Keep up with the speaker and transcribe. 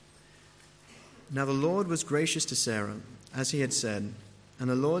Now the Lord was gracious to Sarah, as he had said, and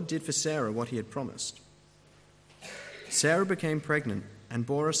the Lord did for Sarah what he had promised. Sarah became pregnant and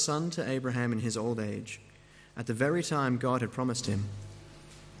bore a son to Abraham in his old age, at the very time God had promised him.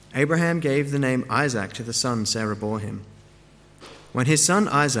 Abraham gave the name Isaac to the son Sarah bore him. When his son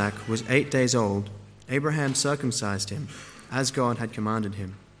Isaac was 8 days old, Abraham circumcised him, as God had commanded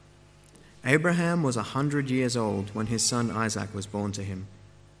him. Abraham was 100 years old when his son Isaac was born to him.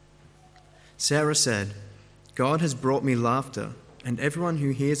 Sarah said, "God has brought me laughter, and everyone who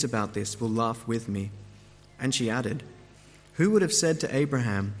hears about this will laugh with me." And she added, "Who would have said to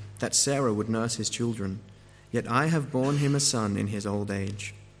Abraham that Sarah would nurse his children? Yet I have borne him a son in his old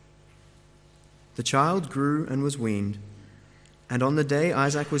age." The child grew and was weaned, and on the day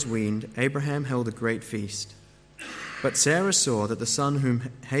Isaac was weaned, Abraham held a great feast. But Sarah saw that the son whom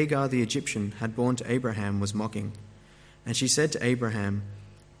Hagar the Egyptian had borne to Abraham was mocking, and she said to Abraham,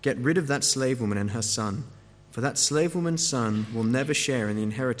 "Get rid of that slave woman and her son, for that slave woman's son will never share in the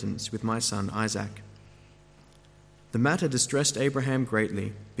inheritance with my son Isaac." The matter distressed Abraham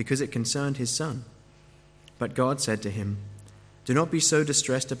greatly, because it concerned his son. But God said to him, "Do not be so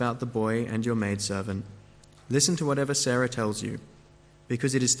distressed about the boy and your maidservant. Listen to whatever Sarah tells you,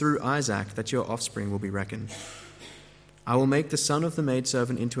 because it is through Isaac that your offspring will be reckoned. I will make the son of the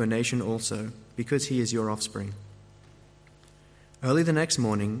maidservant into a nation also, because he is your offspring." Early the next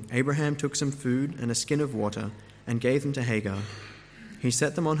morning, Abraham took some food and a skin of water and gave them to Hagar. He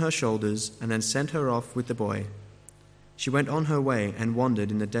set them on her shoulders and then sent her off with the boy. She went on her way and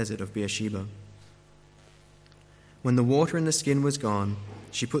wandered in the desert of Beersheba. When the water in the skin was gone,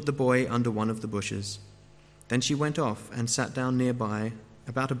 she put the boy under one of the bushes. Then she went off and sat down nearby,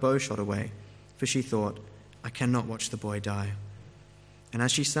 about a bow shot away, for she thought, "I cannot watch the boy die." And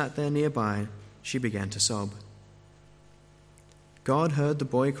as she sat there nearby, she began to sob. God heard the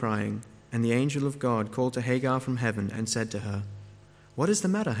boy crying, and the angel of God called to Hagar from heaven and said to her, "What is the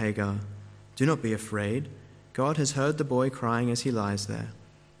matter, Hagar? Do not be afraid. God has heard the boy crying as he lies there.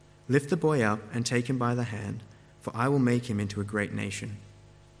 Lift the boy up and take him by the hand, for I will make him into a great nation."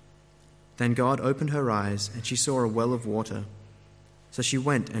 Then God opened her eyes, and she saw a well of water. So she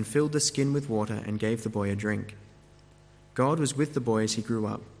went and filled the skin with water and gave the boy a drink. God was with the boy as he grew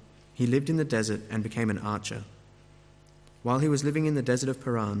up. He lived in the desert and became an archer. While he was living in the desert of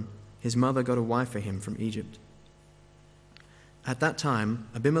Paran, his mother got a wife for him from Egypt. At that time,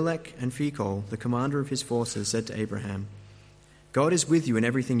 Abimelech and Phicol, the commander of his forces, said to Abraham, "God is with you in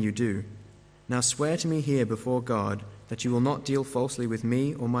everything you do. Now swear to me here before God that you will not deal falsely with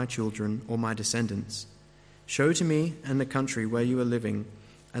me or my children or my descendants. Show to me and the country where you are living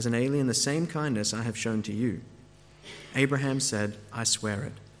as an alien the same kindness I have shown to you." Abraham said, "I swear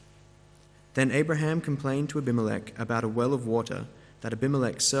it." Then Abraham complained to Abimelech about a well of water that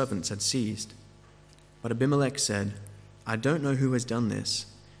Abimelech's servants had seized. But Abimelech said, "I don't know who has done this.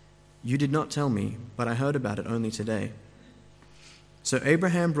 You did not tell me, but I heard about it only today." So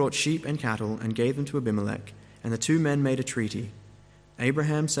Abraham brought sheep and cattle and gave them to Abimelech, and the two men made a treaty.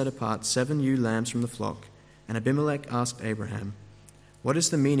 Abraham set apart 7 ewe lambs from the flock, and Abimelech asked Abraham, "What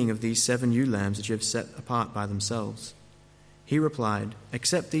is the meaning of these 7 ewe lambs that you have set apart by themselves?" He replied,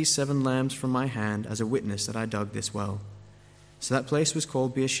 "Accept these 7 lambs from my hand as a witness that I dug this well." So that place was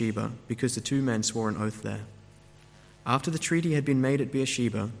called Beersheba, because the 2 men swore an oath there. After the treaty had been made at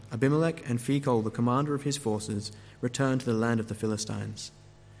Beersheba, Abimelech and Phicol, the commander of his forces, returned to the land of the Philistines.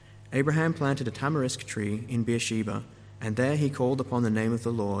 Abraham planted a tamarisk tree in Beersheba, and there he called upon the name of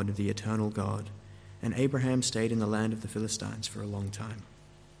the Lord, the eternal God. And Abraham stayed in the land of the Philistines for a long time.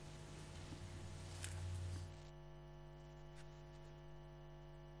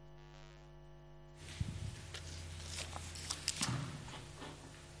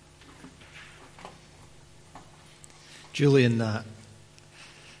 Julian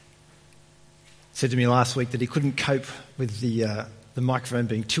said to me last week that he couldn't cope with the microphone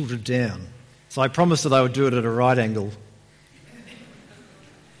being tilted down. So I promised that I would do it at a right angle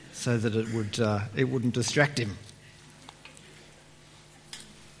so that it wouldn't distract him.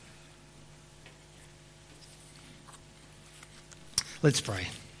 Let's pray.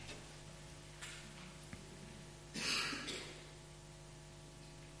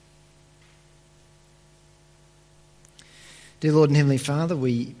 Dear Lord and Heavenly Father,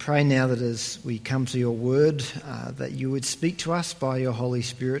 we pray now that as we come to your word, that you would speak to us by your Holy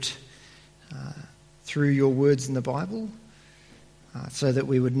Spirit through your words in the Bible, so that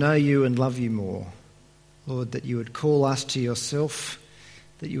we would know you and love you more. Lord, that you would call us to yourself,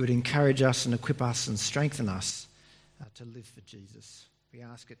 that you would encourage us and equip us and strengthen us to live for Jesus. We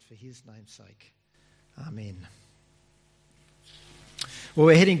ask it for his name's sake. Amen. Well,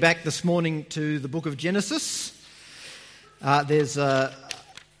 we're heading back this morning to the book of Genesis. There's an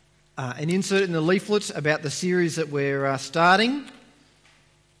insert in the leaflet about the series that we're starting.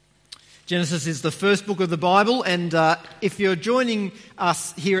 Genesis is the first book of the Bible, and if you're joining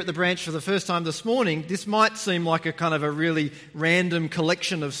us here at the branch for the first time this morning, this might seem like a kind of a really random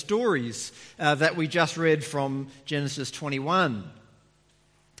collection of stories that we just read from Genesis 21.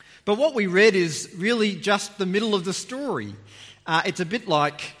 But what we read is really just the middle of the story. It's a bit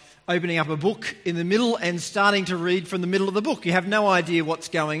like opening up a book in the middle and starting to read from the middle of the book. You have no idea what's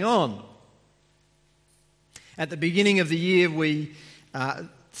going on. At the beginning of the year, we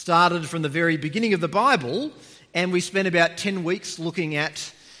started from the very beginning of the Bible, and we spent about 10 weeks looking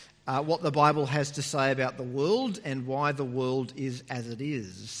at what the Bible has to say about the world and why the world is as it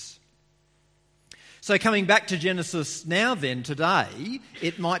is. So coming back to Genesis now then, today,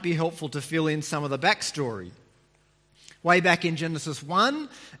 it might be helpful to fill in some of the backstory. Way back in Genesis 1,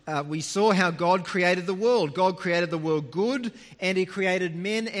 we saw how God created the world. God created the world good, and he created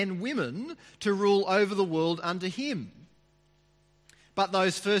men and women to rule over the world under him. But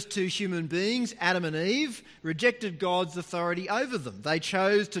those first two human beings, Adam and Eve, rejected God's authority over them. They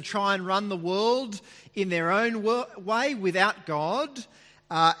chose to try and run the world in their own way without God,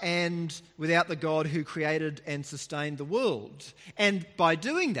 and without the God who created and sustained the world. And by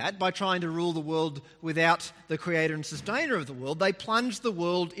doing that, by trying to rule the world without the creator and sustainer of the world, they plunged the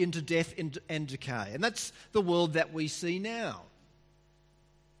world into death and decay. And that's the world that we see now.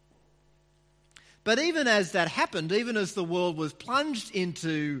 But even as that happened, even as the world was plunged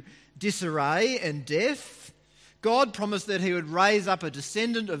into disarray and death, God promised that he would raise up a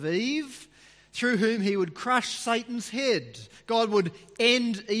descendant of Eve through whom he would crush Satan's head. God would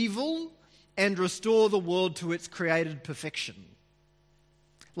end evil and restore the world to its created perfection.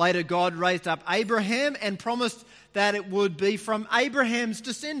 Later, God raised up Abraham and promised that it would be from Abraham's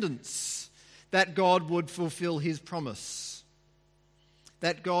descendants that God would fulfill his promise.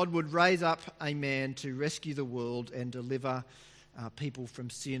 That God would raise up a man to rescue the world and deliver people from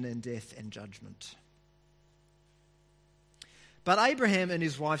sin and death and judgment. But Abraham and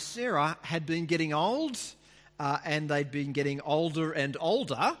his wife Sarah had been getting old, and they'd been getting older and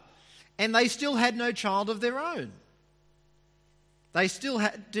older, and they still had no child of their own. They still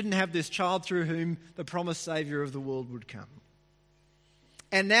didn't have this child through whom the promised Saviour of the world would come.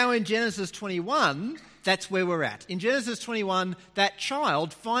 And now in Genesis 21, that's where we're at. In Genesis 21, that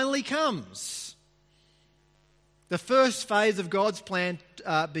child finally comes. The first phase of God's plan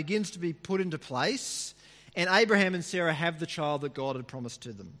begins to be put into place, and Abraham and Sarah have the child that God had promised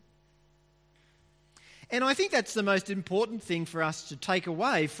to them. And I think that's the most important thing for us to take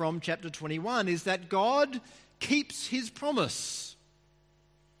away from chapter 21, is that God keeps his promise.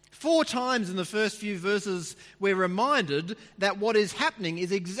 4 times in the first few verses, we're reminded that what is happening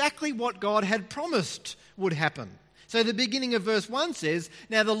is exactly what God had promised would happen. So the beginning of verse 1 says,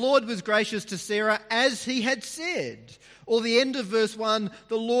 "Now the Lord was gracious to Sarah as he had said." Or the end of verse 1,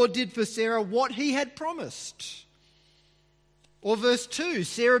 "The Lord did for Sarah what he had promised." Or verse 2,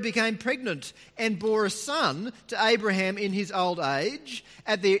 "Sarah became pregnant and bore a son to Abraham in his old age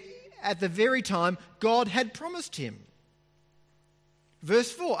at the very time God had promised him."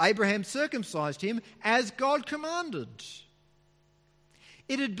 Verse 4, "Abraham circumcised him as God commanded."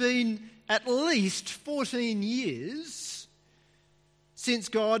 It had been at least 14 years since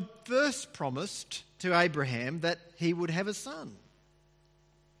God first promised to Abraham that he would have a son.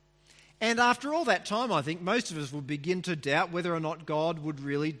 And after all that time, I think most of us will begin to doubt whether or not God would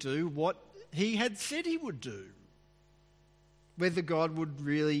really do what he had said he would do. Whether God would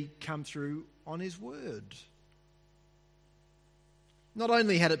really come through on his word. Not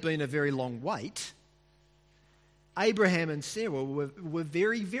only had it been a very long wait, Abraham and Sarah were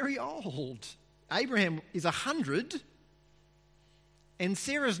very, very old. Abraham is 100 and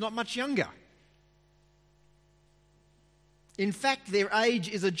Sarah's not much younger. In fact, their age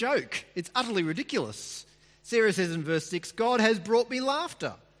is a joke. It's utterly ridiculous. Sarah says in verse 6, "God has brought me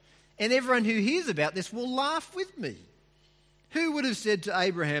laughter, and everyone who hears about this will laugh with me. Who would have said to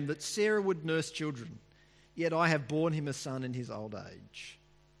Abraham that Sarah would nurse children? Yet I have borne him a son in his old age."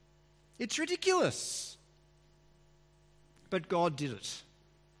 It's ridiculous. But God did it.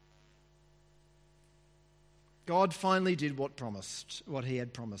 God finally did what he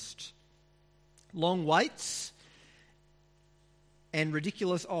had promised. Long waits and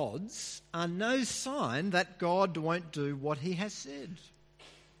ridiculous odds are no sign that God won't do what he has said.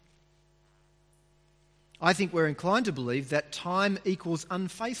 I think we're inclined to believe that time equals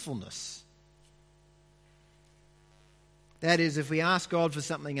unfaithfulness. That is, if we ask God for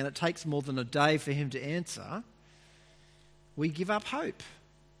something and it takes more than a day for him to answer, we give up hope.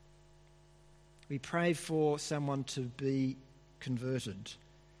 We pray for someone to be converted.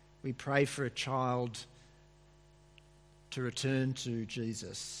 We pray for a child to return to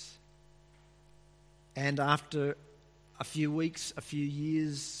Jesus. And after a few weeks, a few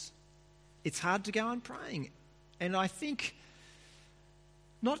years, it's hard to go on praying. And I think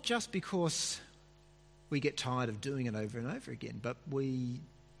not just because we get tired of doing it over and over again, but we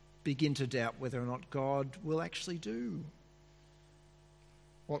begin to doubt whether or not God will actually do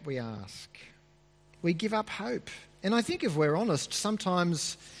what we ask. We give up hope. And I think if we're honest,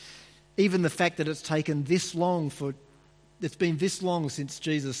 sometimes even the fact that it's taken this long it's been this long since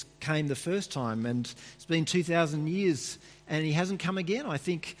Jesus came the first time, and it's been 2,000 years and he hasn't come again. I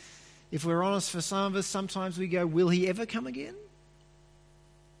think if we're honest, for some of us, sometimes we go, will he ever come again?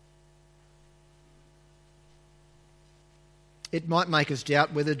 It might make us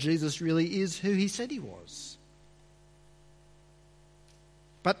doubt whether Jesus really is who he said he was.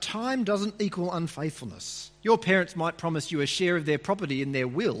 But time doesn't equal unfaithfulness. Your parents might promise you a share of their property in their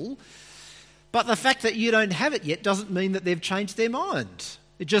will, but the fact that you don't have it yet doesn't mean that they've changed their mind.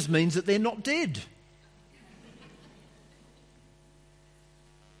 It just means that they're not dead.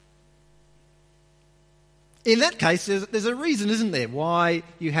 In that case, there's a reason, isn't there, why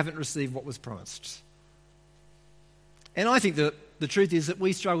you haven't received what was promised. And I think that the truth is that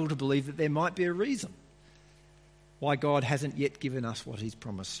we struggle to believe that there might be a reason why God hasn't yet given us what he's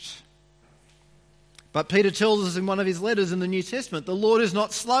promised. But Peter tells us in one of his letters in the New Testament, the Lord is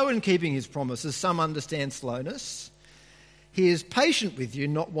not slow in keeping his promises. Some understand slowness. He is patient with you,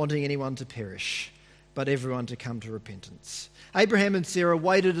 not wanting anyone to perish, but everyone to come to repentance. Abraham and Sarah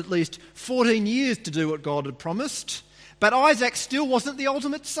waited at least 14 years to do what God had promised, but Isaac still wasn't the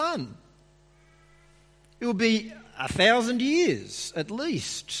ultimate son. It would be 1,000 years at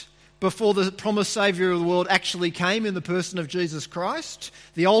least before the promised Saviour of the world actually came in the person of Jesus Christ,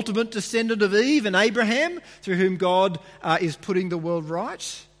 the ultimate descendant of Eve and Abraham, through whom God is putting the world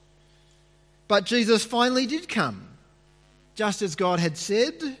right. But Jesus finally did come, just as God had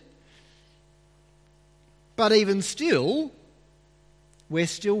said. But even still, we're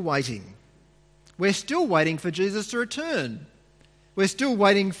still waiting. We're still waiting for Jesus to return. We're still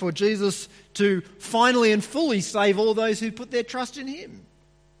waiting for Jesus to finally and fully save all those who put their trust in him.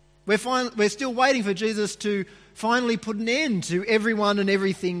 We're still waiting for Jesus to finally put an end to everyone and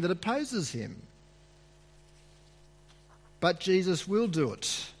everything that opposes him. But Jesus will do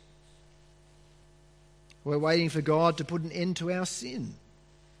it. We're waiting for God to put an end to our sin.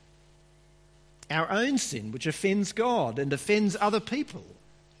 Our own sin, which offends God and offends other people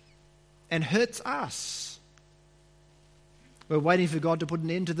and hurts us. We're waiting for God to put an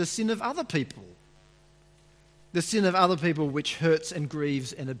end to the sin of other people. The sin of other people which hurts and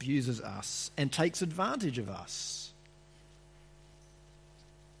grieves and abuses us and takes advantage of us.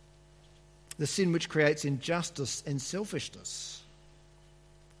 The sin which creates injustice and selfishness.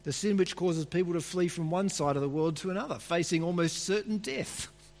 The sin which causes people to flee from one side of the world to another, facing almost certain death.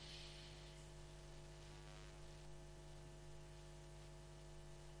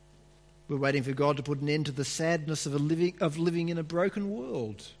 We're waiting for God to put an end to the sadness of living in a broken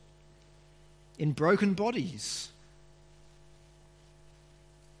world, in broken bodies.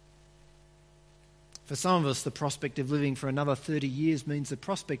 For some of us, the prospect of living for another 30 years means the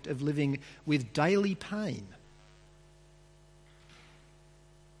prospect of living with daily pain.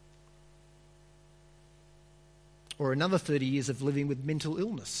 Or another 30 years of living with mental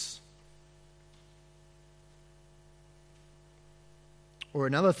illness. Or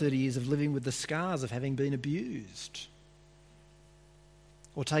another 30 years of living with the scars of having been abused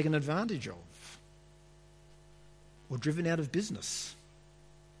or taken advantage of or driven out of business.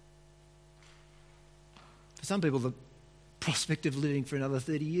 For some people, the prospect of living for another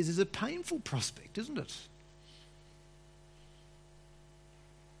 30 years is a painful prospect, isn't it?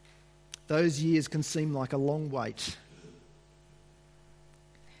 Those years can seem like a long wait.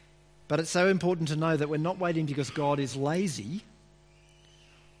 But it's so important to know that we're not waiting because God is lazy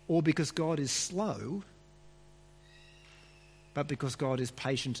or because God is slow, but because God is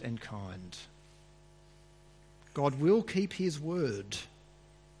patient and kind. God will keep his word.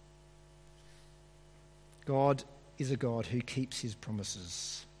 God is a God who keeps his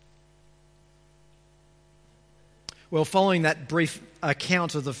promises. Well, following that brief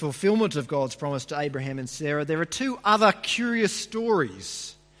account of the fulfillment of God's promise to Abraham and Sarah, there are two other curious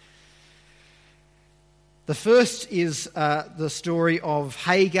stories. The first is the story of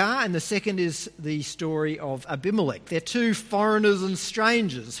Hagar, and the second is the story of Abimelech. They're two foreigners and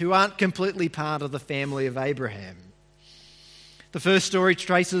strangers who aren't completely part of the family of Abraham. The first story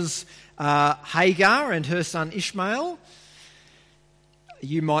traces Hagar and her son Ishmael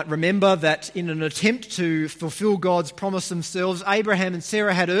You might remember that in an attempt to fulfill God's promise themselves, Abraham and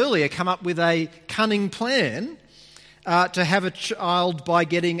Sarah had earlier come up with a cunning plan to have a child by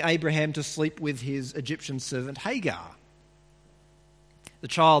getting Abraham to sleep with his Egyptian servant Hagar. The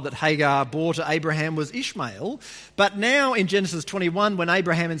child that Hagar bore to Abraham was Ishmael, but now in Genesis 21, when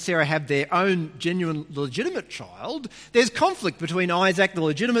Abraham and Sarah have their own genuine legitimate child, there's conflict between Isaac, the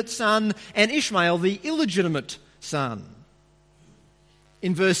legitimate son, and Ishmael, the illegitimate son.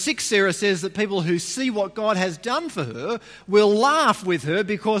 In verse 6, Sarah says that people who see what God has done for her will laugh with her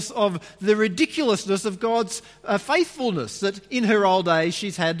because of the ridiculousness of God's faithfulness, that in her old age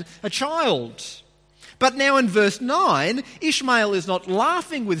she's had a child. But now in verse 9, Ishmael is not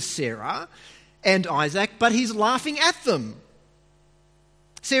laughing with Sarah and Isaac, but he's laughing at them.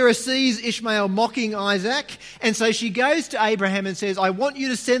 Sarah sees Ishmael mocking Isaac, and so she goes to Abraham and says, "I want you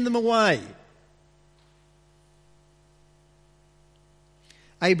to send them away."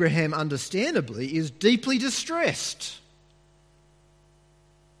 Abraham, understandably, is deeply distressed.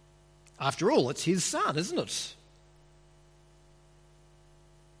 After all, it's his son, isn't it?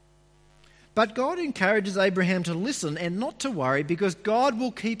 But God encourages Abraham to listen and not to worry, because God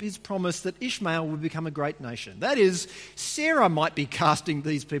will keep his promise that Ishmael will become a great nation. That is, Sarah might be casting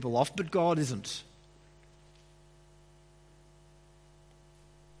these people off, but God isn't.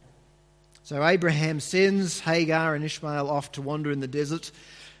 So Abraham sends Hagar and Ishmael off to wander in the desert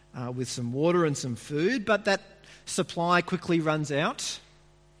with some water and some food, but that supply quickly runs out.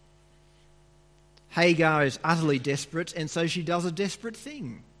 Hagar is utterly desperate, and so she does a desperate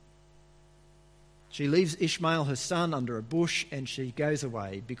thing. She leaves Ishmael, her son, under a bush, and she goes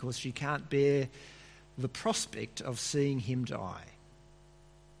away because she can't bear the prospect of seeing him die.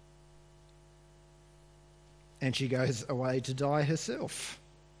 And she goes away to die herself.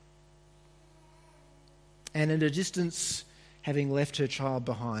 And at a distance, having left her child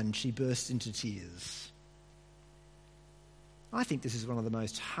behind, she bursts into tears. I think this is one of the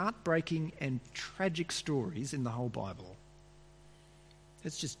most heartbreaking and tragic stories in the whole Bible.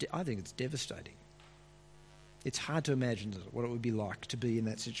 I think it's devastating. It's hard to imagine what it would be like to be in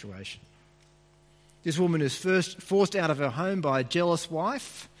that situation. This woman is first forced out of her home by a jealous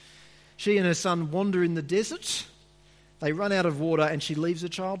wife. She and her son wander in the desert. They run out of water, and she leaves her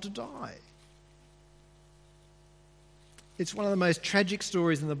child to die. It's one of the most tragic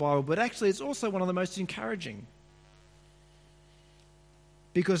stories in the Bible, but actually it's also one of the most encouraging.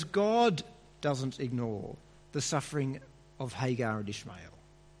 Because God doesn't ignore the suffering of Hagar and Ishmael.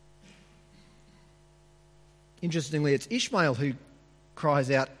 Interestingly, it's Ishmael who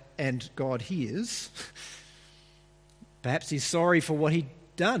cries out and God hears. Perhaps he's sorry for what he'd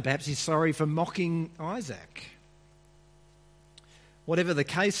done. Perhaps he's sorry for mocking Isaac. Whatever the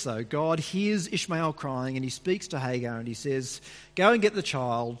case, though, God hears Ishmael crying, and he speaks to Hagar and he says, "Go and get the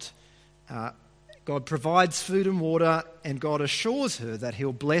child." God provides food and water, and God assures her that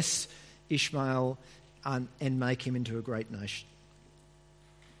he'll bless Ishmael and make him into a great nation.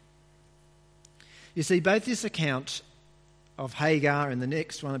 You see, both this account of Hagar and the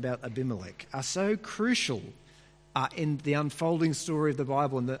next one about Abimelech are so crucial in the unfolding story of the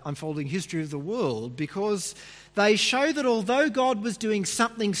Bible and the unfolding history of the world, because they show that although God was doing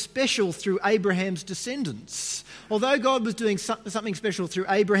something special through Abraham's descendants, although God was doing something special through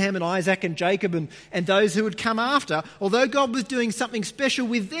Abraham and Isaac and Jacob and those who would come after, although God was doing something special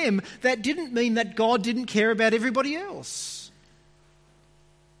with them, that didn't mean that God didn't care about everybody else.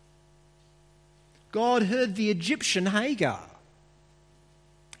 God heard the Egyptian Hagar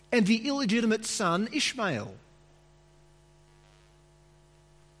and the illegitimate son Ishmael.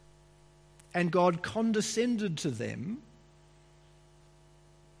 And God condescended to them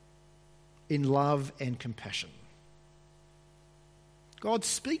in love and compassion. God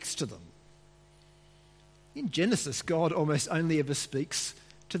speaks to them. In Genesis, God almost only ever speaks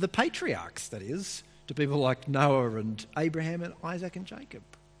to the patriarchs, that is, to people like Noah and Abraham and Isaac and Jacob.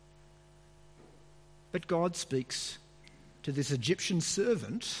 But God speaks to this Egyptian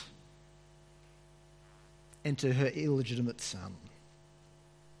servant and to her illegitimate son.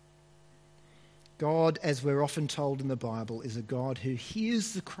 God, as we're often told in the Bible, is a God who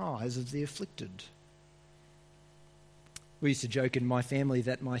hears the cries of the afflicted. We used to joke in my family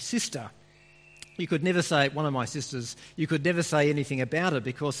that my sister, one of my sisters, you could never say anything about her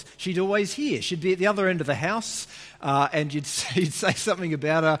because she'd always hear. She'd be at the other end of the house and you'd say something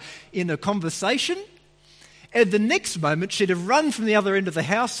about her in a conversation, and the next moment she'd have run from the other end of the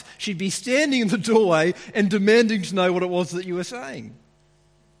house, she'd be standing in the doorway and demanding to know what it was that you were saying.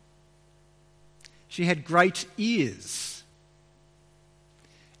 She had great ears.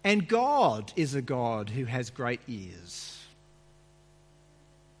 And God is a God who has great ears.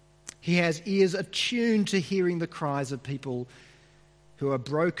 He has ears attuned to hearing the cries of people who are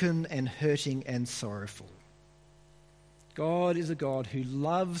broken and hurting and sorrowful. God is a God who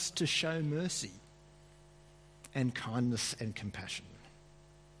loves to show mercy and kindness and compassion.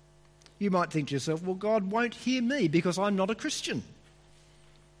 You might think to yourself, well, God won't hear me because I'm not a Christian.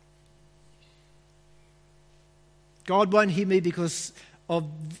 God won't hear me because of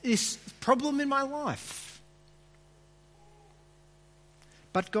this problem in my life.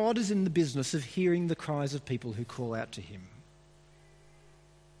 But God is in the business of hearing the cries of people who call out to him.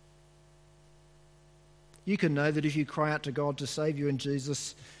 You can know that if you cry out to God to save you in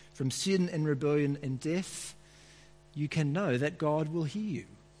Jesus from sin and rebellion and death, you can know that God will hear you.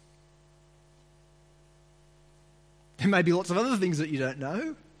 There may be lots of other things that you don't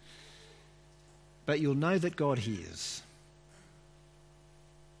know, but you'll know that God hears.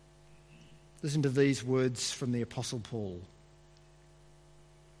 Listen to these words from the Apostle Paul.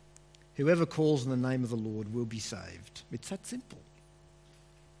 Whoever calls on the name of the Lord will be saved. It's that simple.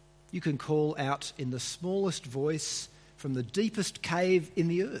 You can call out in the smallest voice from the deepest cave in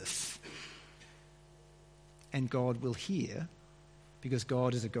the earth, and God will hear, because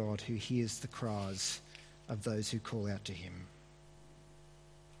God is a God who hears the cries of those who call out to him.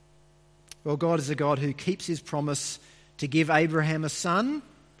 Well, God is a God who keeps his promise to give Abraham a son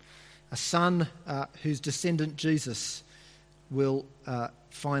whose descendant Jesus will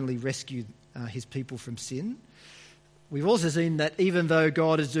finally rescue his people from sin. We've also seen that even though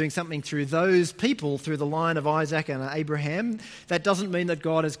God is doing something through those people, through the line of Isaac and Abraham, that doesn't mean that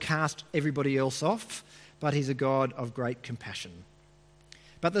God has cast everybody else off, but he's a God of great compassion.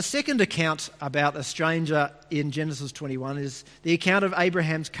 But the second account about a stranger in Genesis 21 is the account of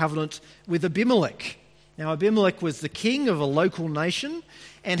Abraham's covenant with Abimelech. Now, Abimelech was the king of a local nation,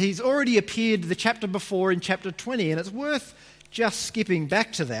 and he's already appeared the chapter before in chapter 20, and it's worth just skipping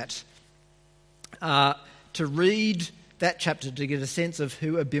back to that to read that chapter to get a sense of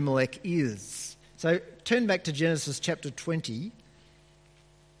who Abimelech is. So turn back to Genesis chapter 20.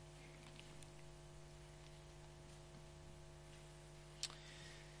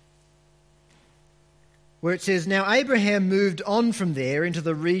 Where it says, Now Abraham moved on from there into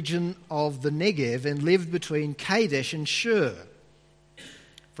the region of the Negev and lived between Kadesh and Shur.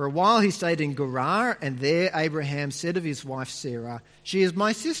 For a while he stayed in Gerar, and there Abraham said of his wife Sarah, She is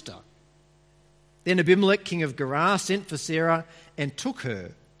my sister. Then Abimelech, king of Gerar, sent for Sarah and took her.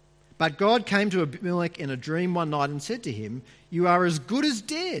 But God came to Abimelech in a dream one night and said to him, You are as good as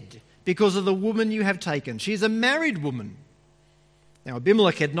dead because of the woman you have taken. She is a married woman. Now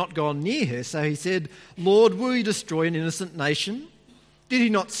Abimelech had not gone near her, so he said, Lord, will you destroy an innocent nation? Did he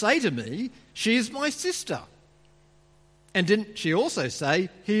not say to me, She is my sister? And didn't she also say,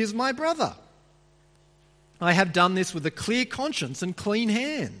 He is my brother? I have done this with a clear conscience and clean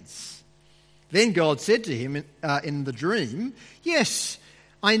hands. Then God said to him in the dream, Yes,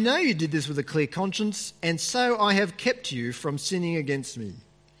 I know you did this with a clear conscience, and so I have kept you from sinning against me.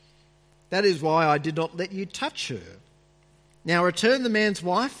 That is why I did not let you touch her. Now return the man's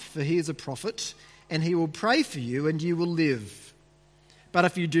wife, for he is a prophet, and he will pray for you, and you will live. But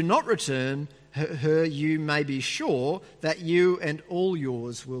if you do not return her, you may be sure that you and all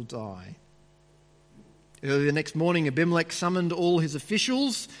yours will die. Early the next morning, Abimelech summoned all his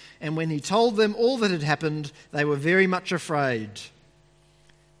officials, and when he told them all that had happened, they were very much afraid.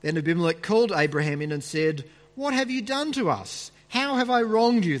 Then Abimelech called Abraham in and said, What have you done to us? How have I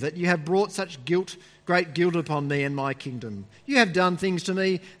wronged you that you have brought such great guilt upon me and my kingdom? You have done things to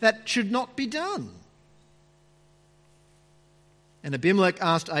me that should not be done. And Abimelech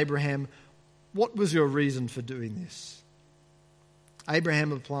asked Abraham, What was your reason for doing this?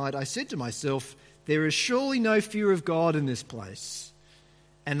 Abraham replied, I said to myself, There is surely no fear of God in this place,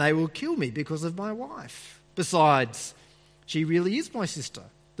 and they will kill me because of my wife. Besides, she really is my sister,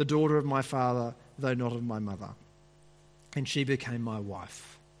 the daughter of my father, though not of my mother. And she became my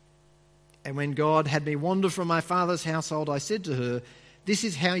wife. And when God had me wander from my father's household, I said to her, This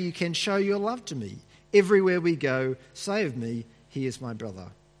is how you can show your love to me. Everywhere we go, say of me, He is my brother.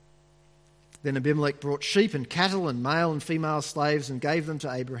 Then Abimelech brought sheep and cattle and male and female slaves and gave them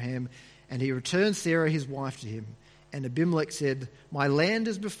to Abraham, and he returned Sarah his wife to him. And Abimelech said, My land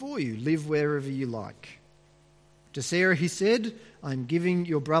is before you, live wherever you like. To Sarah he said, I am giving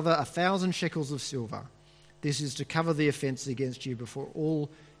your brother 1,000 shekels of silver. This is to cover the offence against you before all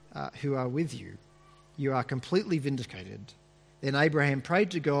who are with you. You are completely vindicated. Then Abraham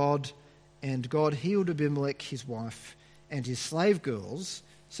prayed to God, and God healed Abimelech his wife and his slave girls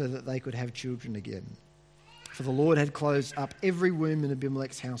so that they could have children again. For the Lord had closed up every womb in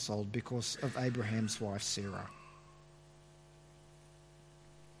Abimelech's household because of Abraham's wife Sarah.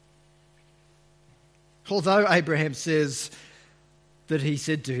 Although Abraham says that he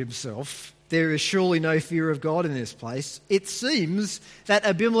said to himself, there is surely no fear of God in this place, it seems that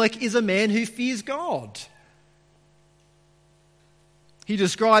Abimelech is a man who fears God. He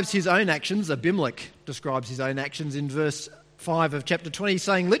describes his own actions, Abimelech describes his own actions in verse 5 of chapter 20,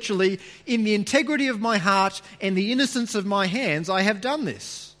 saying literally, in the integrity of my heart and the innocence of my hands, I have done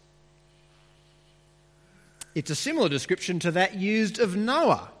this. It's a similar description to that used of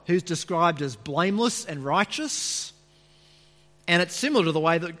Noah, who's described as blameless and righteous. And it's similar to the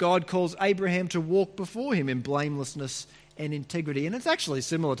way that God calls Abraham to walk before him in blamelessness and integrity. And it's actually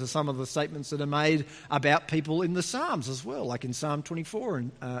similar to some of the statements that are made about people in the Psalms as well, like in Psalm 24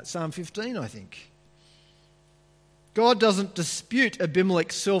 and Psalm 15, I think. God doesn't dispute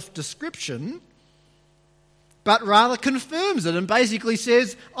Abimelech's self-description, but rather confirms it and basically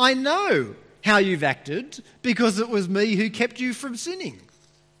says, I know how you've acted because it was me who kept you from sinning.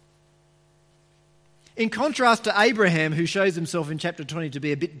 In contrast to Abraham, who shows himself in chapter 20 to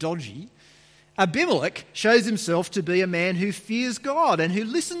be a bit dodgy, Abimelech shows himself to be a man who fears God and who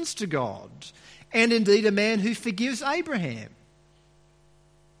listens to God, and indeed a man who forgives Abraham.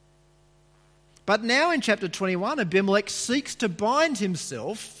 But now in chapter 21, Abimelech seeks to bind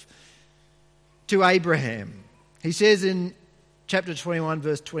himself to Abraham. He says in chapter 21,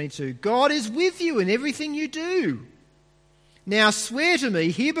 verse 22, God is with you in everything you do. Now swear to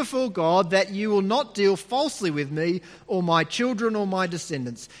me here before God that you will not deal falsely with me or my children or my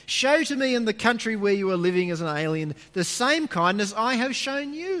descendants. Show to me in the country where you are living as an alien the same kindness I have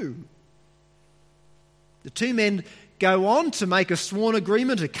shown you. The two men go on to make a sworn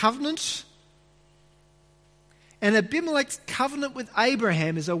agreement, a covenant. And Abimelech's covenant with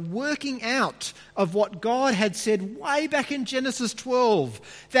Abraham is a working out of what God had said way back in Genesis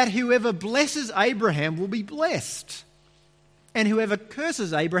 12, that whoever blesses Abraham will be blessed, and whoever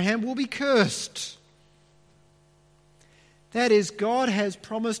curses Abraham will be cursed. That is, God has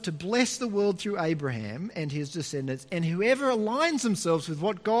promised to bless the world through Abraham and his descendants, and whoever aligns themselves with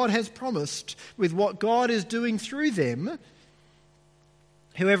what God has promised, with what God is doing through them,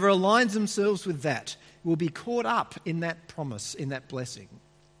 whoever aligns themselves with that will be caught up in that promise, in that blessing.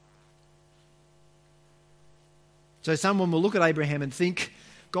 So someone will look at Abraham and think,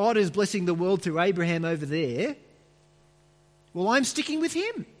 God is blessing the world through Abraham over there. Well, I'm sticking with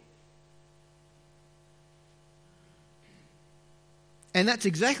him. And that's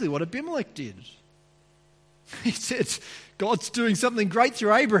exactly what Abimelech did. He said, God's doing something great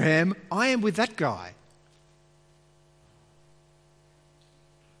through Abraham. I am with that guy.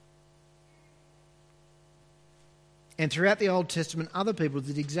 And throughout the Old Testament, other people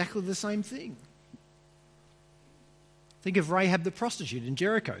did exactly the same thing. Think of Rahab the prostitute in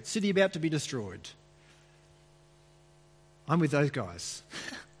Jericho, city about to be destroyed. I'm with those guys.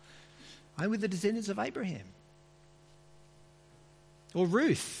 I'm with the descendants of Abraham. Or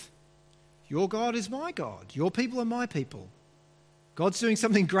Ruth, your God is my God, your people are my people. God's doing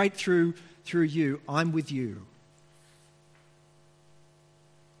something great through you, I'm with you.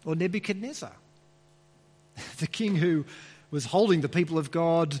 Or Nebuchadnezzar, the king who was holding the people of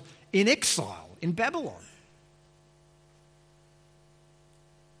God in exile in Babylon.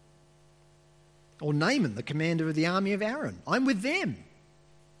 Or Naaman, the commander of the army of Aaron. I'm with them.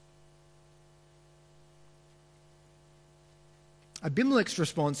 Abimelech's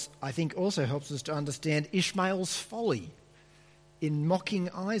response, I think, also helps us to understand Ishmael's folly in mocking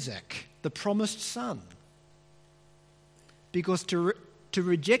Isaac, the promised son. Because to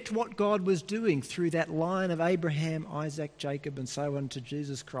reject what God was doing through that line of Abraham, Isaac, Jacob, and so on to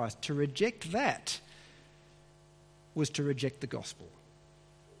Jesus Christ, to reject that was to reject the gospel.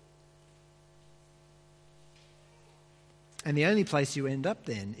 And the only place you end up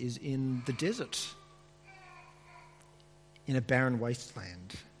then is in the desert, in a barren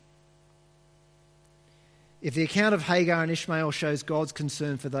wasteland. If the account of Hagar and Ishmael shows God's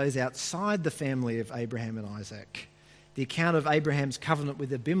concern for those outside the family of Abraham and Isaac, the account of Abraham's covenant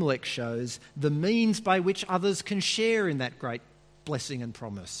with Abimelech shows the means by which others can share in that great blessing and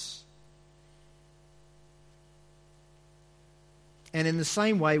promise. And in the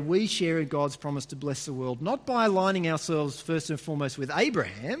same way, we share in God's promise to bless the world, not by aligning ourselves first and foremost with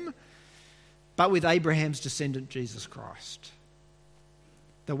Abraham, but with Abraham's descendant, Jesus Christ,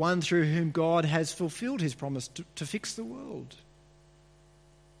 the one through whom God has fulfilled his promise to fix the world,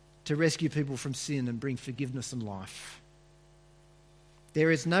 to rescue people from sin and bring forgiveness and life.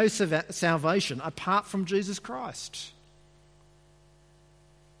 There is no salvation apart from Jesus Christ.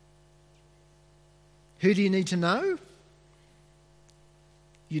 Who do you need to know?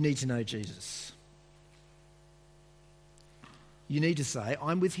 You need to know Jesus. You need to say,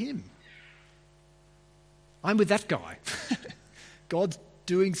 I'm with him. I'm with that guy. God's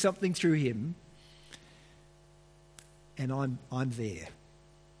doing something through him, and I'm there.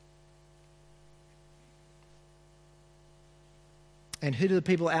 And who do the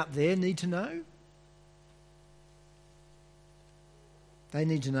people out there need to know? They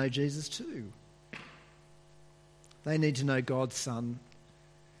need to know Jesus too. They need to know God's son,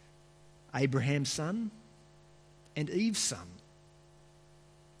 Abraham's son, and Eve's son,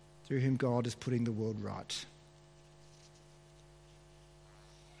 through whom God is putting the world right.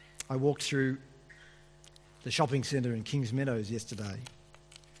 I walked through the shopping centre in Kings Meadows yesterday,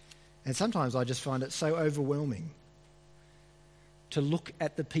 and sometimes I just find it so overwhelming to look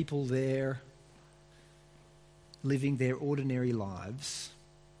at the people there living their ordinary lives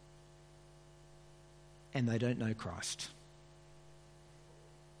and they don't know Christ.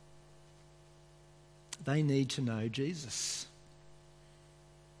 They need to know Jesus,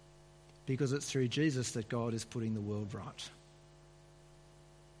 because it's through Jesus that God is putting the world right.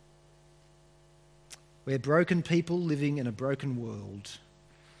 We're broken people living in a broken world.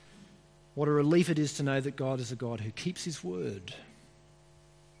 What a relief it is to know that God is a God who keeps his word.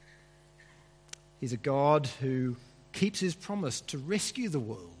 He's a God who keeps his promise to rescue the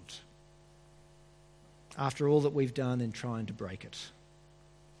world after all that we've done in trying to break it.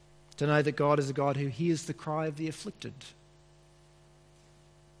 To know that God is a God who hears the cry of the afflicted.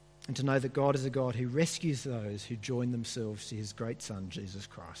 And to know that God is a God who rescues those who join themselves to his great Son, Jesus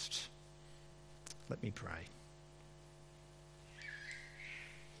Christ. Let me pray.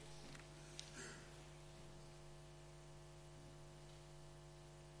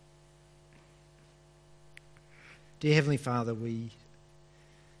 Dear Heavenly Father, we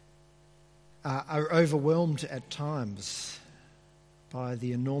are overwhelmed at times by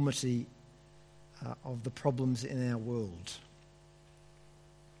the enormity of the problems in our world.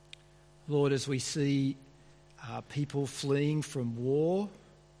 Lord, as we see people fleeing from war,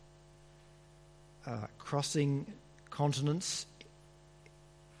 crossing continents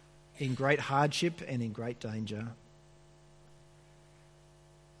in great hardship and in great danger,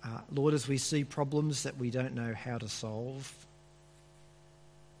 Lord, as we see problems that we don't know how to solve,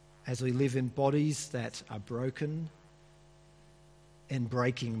 as we live in bodies that are broken and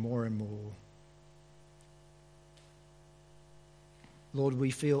breaking more and more, Lord,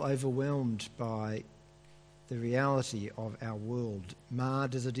 we feel overwhelmed by the reality of our world,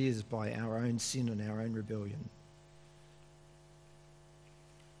 marred as it is by our own sin and our own rebellion.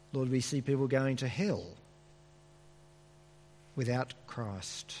 Lord, we see people going to hell without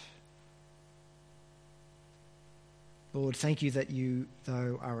Christ. Lord, thank you that you,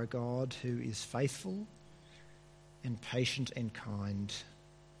 though, are a God who is faithful and patient and kind,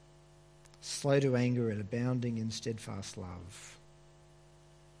 slow to anger and abounding in steadfast love.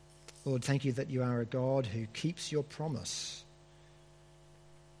 Lord, thank you that you are a God who keeps your promise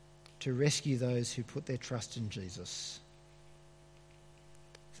to rescue those who put their trust in Jesus.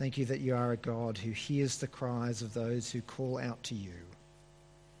 Thank you that you are a God who hears the cries of those who call out to you.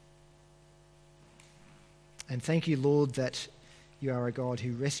 And thank you, Lord, that you are a God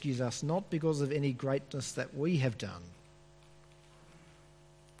who rescues us not because of any greatness that we have done,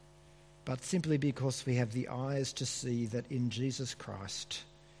 but simply because we have the eyes to see that in Jesus Christ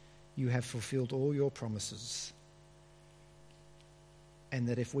you have fulfilled all your promises, and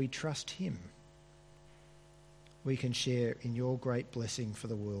that if we trust him, we can share in your great blessing for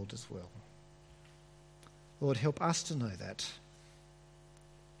the world as well. Lord, help us to know that.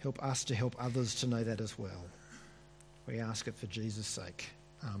 Help us to help others to know that as well. We ask it for Jesus' sake.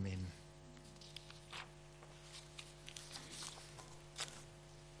 Amen.